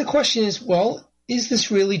 And the question is, well, is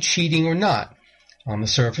this really cheating or not? On the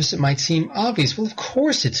surface, it might seem obvious. Well, of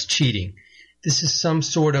course it's cheating. This is some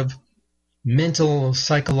sort of mental,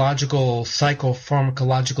 psychological,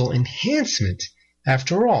 psychopharmacological enhancement,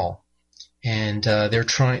 after all. And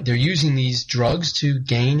they're using these drugs to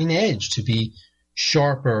gain an edge, to be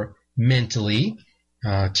sharper mentally,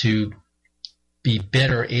 to be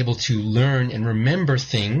better able to learn and remember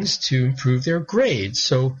things to improve their grades.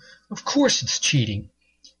 So, of course it's cheating.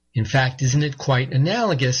 In fact, isn't it quite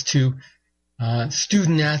analogous to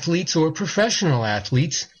student athletes or professional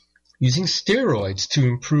athletes using steroids to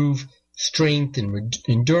improve strength and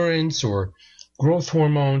endurance, or growth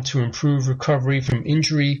hormone to improve recovery from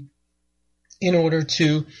injury in order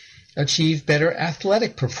to achieve better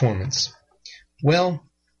athletic performance? Well,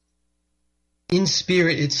 in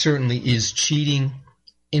spirit, it certainly is cheating.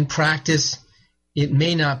 In practice, it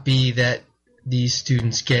may not be that these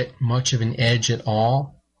students get much of an edge at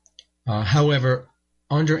all. However,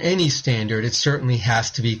 under any standard, it certainly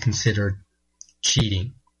has to be considered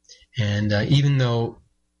cheating. And even though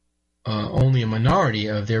only a minority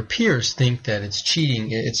of their peers think that it's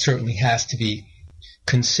cheating, it certainly has to be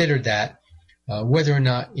considered that, whether or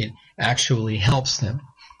not it actually helps them.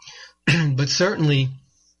 But certainly,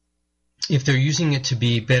 if they're using it to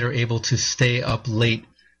be better able to stay up late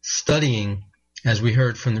studying, as we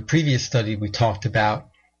heard from the previous study we talked about,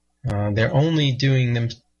 they're only doing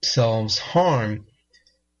themselves harm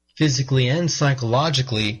physically and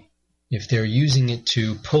psychologically if they're using it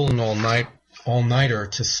to pull an all-nighter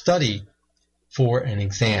to study for an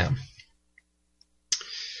exam.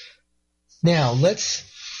 Now, let's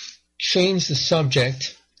change the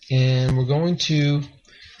subject, and we're going to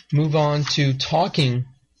move on to talking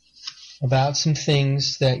about some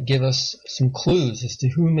things that give us some clues as to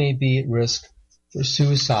who may be at risk for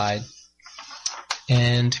suicide.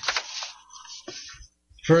 And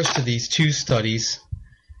first of these two studies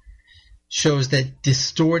shows that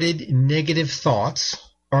distorted negative thoughts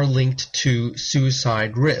are linked to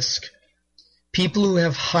suicide risk. People who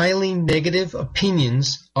have highly negative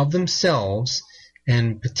opinions of themselves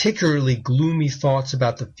and particularly gloomy thoughts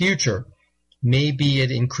about the future may be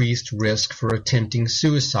at increased risk for attempting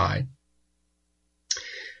suicide.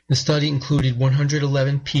 The study included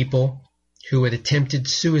 111 people who had attempted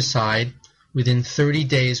suicide within 30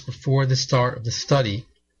 days before the start of the study,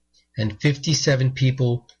 and 57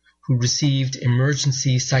 people who received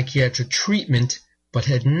emergency psychiatric treatment but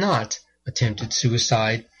had not attempted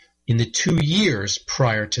suicide in the 2 years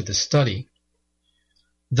prior to the study.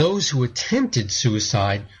 Those who attempted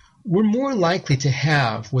suicide were more likely to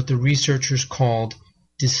have what the researchers called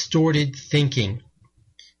distorted thinking.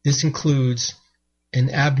 This includes an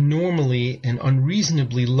abnormally and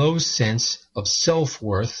unreasonably low sense of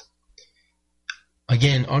self-worth,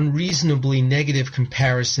 again, unreasonably negative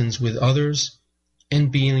comparisons with others, and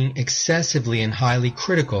being excessively and highly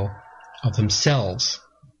critical of themselves.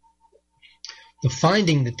 The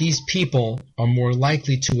finding that these people are more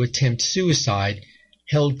likely to attempt suicide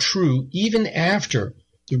held true even after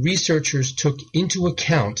the researchers took into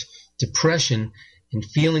account depression and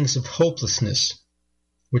feelings of hopelessness,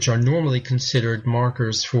 which are normally considered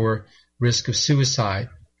markers for risk of suicide.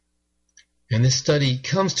 And this study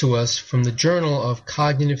comes to us from the Journal of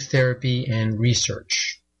Cognitive Therapy and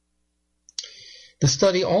Research. The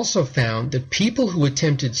study also found that people who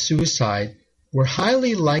attempted suicide were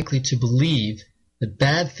highly likely to believe that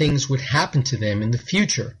bad things would happen to them in the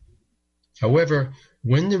future, However,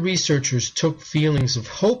 when the researchers took feelings of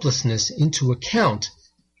hopelessness into account,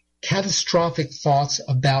 catastrophic thoughts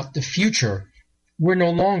about the future were no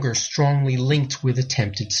longer strongly linked with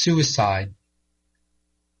attempted suicide.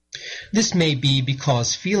 This may be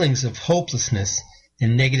because feelings of hopelessness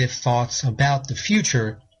and negative thoughts about the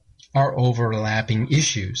future are overlapping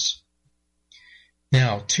issues.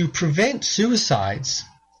 Now, to prevent suicides,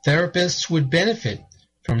 therapists would benefit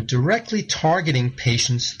from directly targeting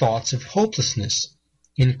patients' thoughts of hopelessness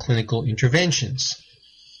in clinical interventions.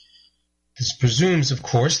 This presumes, of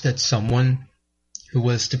course, that someone who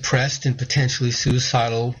was depressed and potentially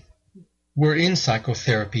suicidal were in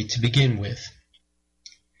psychotherapy to begin with.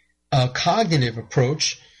 A cognitive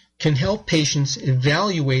approach can help patients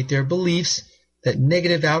evaluate their beliefs that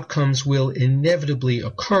negative outcomes will inevitably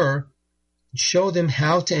occur and show them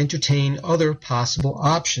how to entertain other possible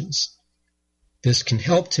options. This can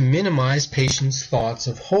help to minimize patients' thoughts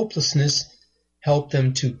of hopelessness, help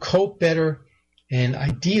them to cope better, and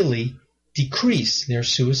ideally decrease their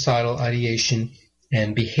suicidal ideation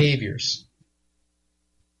and behaviors.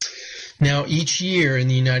 Now, each year in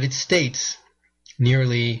the United States,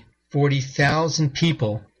 nearly 40,000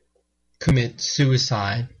 people commit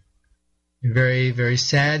suicide. A very, very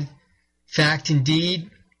sad fact indeed,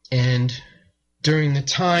 and during the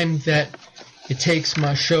time that it takes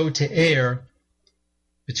my show to air,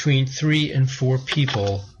 between 3 and 4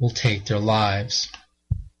 people will take their lives.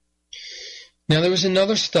 Now, there was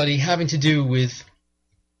another study having to do with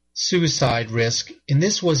suicide risk, and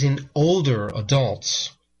this was in older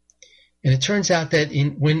adults. And it turns out that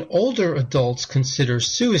when older adults consider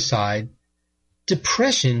suicide,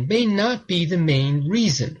 depression may not be the main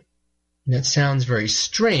reason. And that sounds very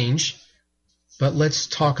strange, but let's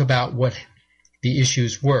talk about what the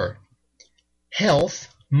issues were. Health,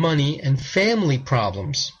 money, and family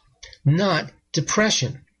problems, not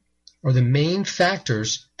depression, are the main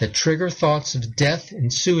factors that trigger thoughts of death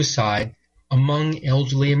and suicide among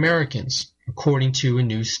elderly Americans, according to a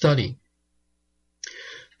new study.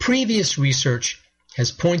 Previous research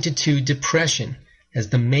has pointed to depression as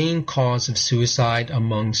the main cause of suicide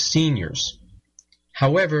among seniors.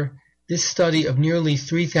 However, this study of nearly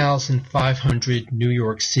 3,500 New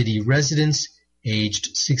York City residents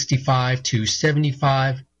aged 65 to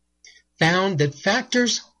 75 found that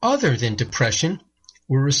factors other than depression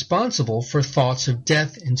were responsible for thoughts of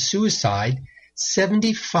death and suicide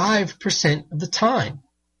 75% of the time.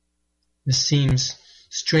 This seems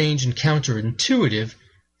strange and counterintuitive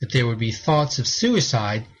that there would be thoughts of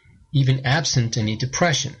suicide even absent any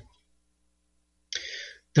depression.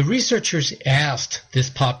 The researchers asked this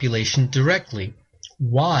population directly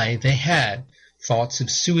why they had thoughts of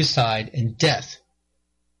suicide and death,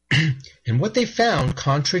 and what they found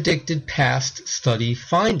contradicted past study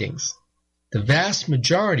findings. The vast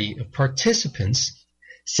majority of participants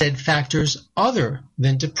said factors other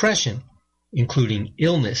than depression, including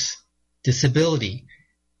illness, disability,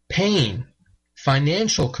 pain,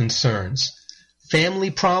 financial concerns, family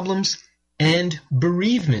problems, and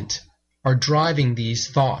bereavement are driving these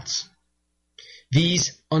thoughts.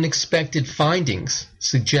 These unexpected findings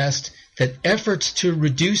suggest that efforts to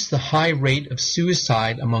reduce the high rate of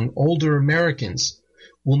suicide among older Americans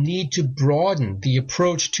will need to broaden the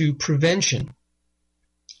approach to prevention.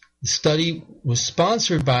 The study was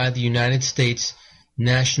sponsored by the United States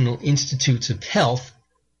National Institutes of Health,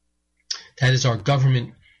 that is our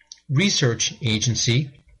government research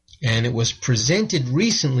agency, and it was presented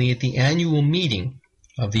recently at the annual meeting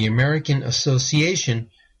of the American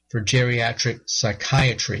Association for Geriatric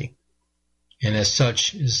Psychiatry, and as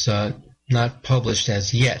such is not published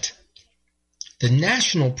as yet. The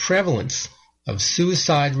national prevalence of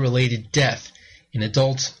suicide-related death in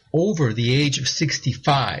adults over the age of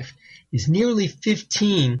 65 is nearly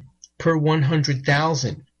 15 per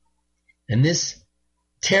 100,000, and this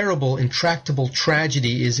terrible, intractable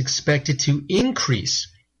tragedy is expected to increase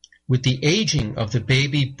with the aging of the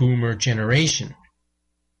baby boomer generation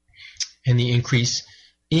and the increase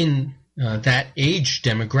in that age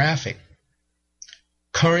demographic.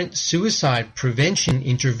 Current suicide prevention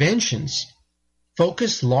interventions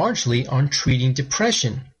focus largely on treating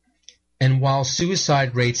depression, and while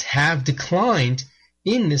suicide rates have declined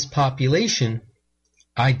in this population,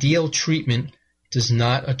 ideal treatment does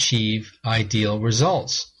not achieve ideal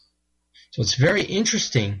results. So it's very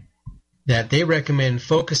interesting that they recommend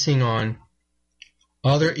focusing on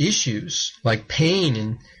other issues like pain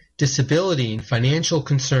and disability and financial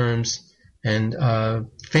concerns and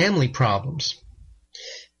family problems.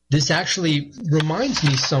 This actually reminds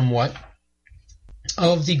me somewhat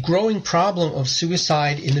of the growing problem of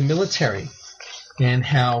suicide in the military and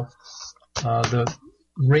how the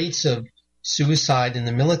rates of suicide in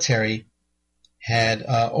the military had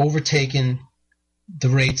overtaken the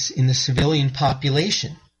rates in the civilian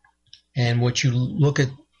population. And what you look at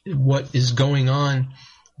what is going on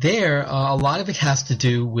there, a lot of it has to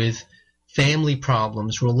do with family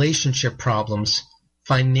problems, relationship problems,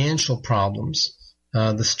 financial problems,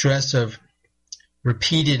 the stress of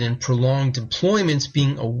repeated and prolonged deployments,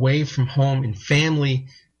 being away from home and family,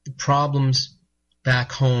 the problems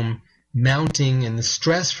back home mounting, and the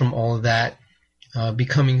stress from all of that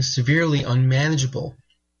becoming severely unmanageable,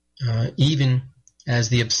 even as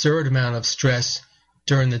the absurd amount of stress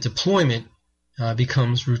during the deployment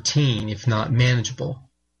becomes routine, if not manageable.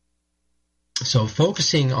 So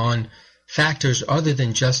focusing on factors other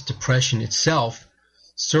than just depression itself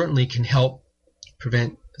certainly can help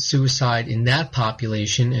prevent suicide in that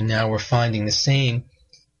population, and now we're finding the same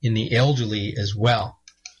in the elderly as well.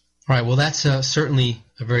 All right, well, that's certainly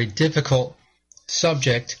a very difficult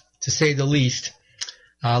subject, to say the least.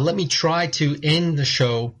 Let me try to end the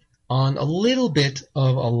show on a little bit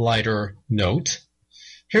of a lighter note.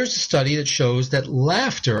 Here's a study that shows that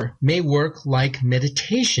laughter may work like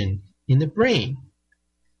meditation in the brain.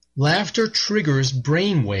 Laughter triggers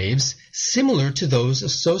brain waves similar to those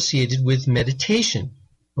associated with meditation,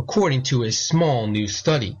 according to a small new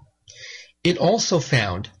study. It also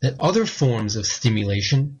found that other forms of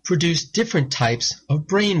stimulation produce different types of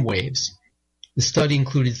brain waves. The study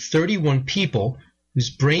included 31 people whose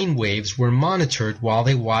brain waves were monitored while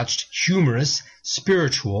they watched humorous,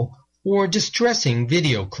 spiritual, or distressing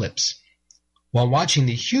video clips. While watching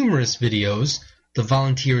the humorous videos, the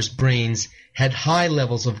volunteers' brains had high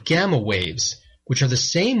levels of gamma waves, which are the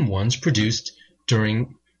same ones produced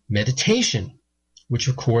during meditation, which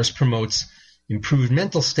of course promotes improved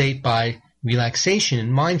mental state by relaxation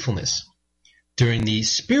and mindfulness. During the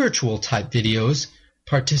spiritual type videos,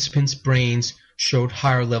 participants' brains showed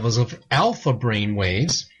higher levels of alpha brain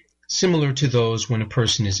waves, similar to those when a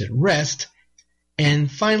person is at rest.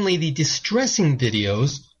 And finally, the distressing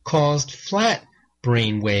videos caused flat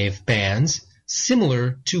brainwave bands,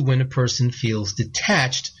 similar to when a person feels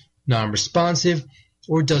detached, non-responsive,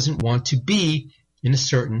 or doesn't want to be in a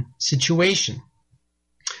certain situation.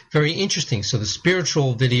 Very interesting. So the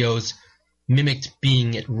spiritual videos mimicked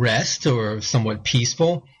being at rest or somewhat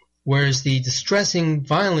peaceful, whereas the distressing,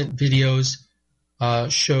 violent videos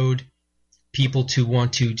showed people to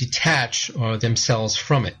want to detach themselves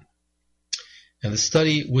from it. Now, the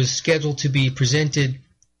study was scheduled to be presented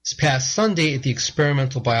this past Sunday at the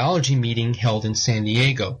experimental biology meeting held in San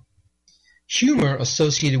Diego. Humor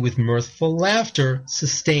associated with mirthful laughter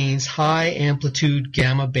sustains high-amplitude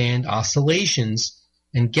gamma band oscillations,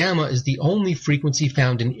 and gamma is the only frequency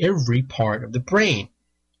found in every part of the brain.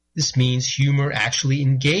 This means humor actually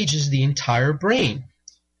engages the entire brain.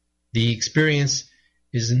 The experience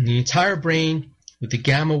is in the entire brain with the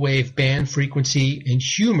gamma wave band frequency, and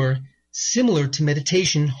humor, similar to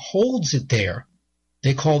meditation, holds it there.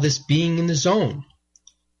 They call this being in the zone.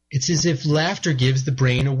 It's as if laughter gives the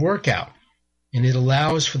brain a workout, and it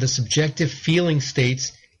allows for the subjective feeling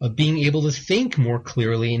states of being able to think more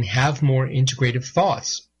clearly and have more integrative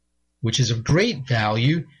thoughts, which is of great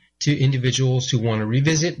value to individuals who want to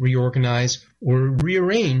revisit, reorganize, or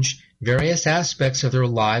rearrange various aspects of their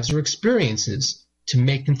lives or experiences to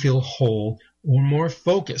make them feel whole or more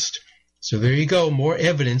focused. So there you go, more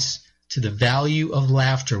evidence to the value of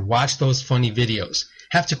laughter. Watch those funny videos.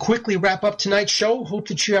 Have to quickly wrap up tonight's show. Hope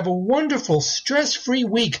that you have a wonderful, stress-free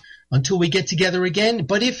week until we get together again.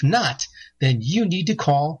 But if not, then you need to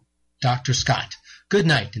call Dr. Scott. Good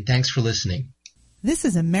night, and thanks for listening. This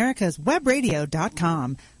is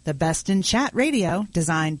America'sWebRadio.com, the best in chat radio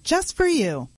designed just for you.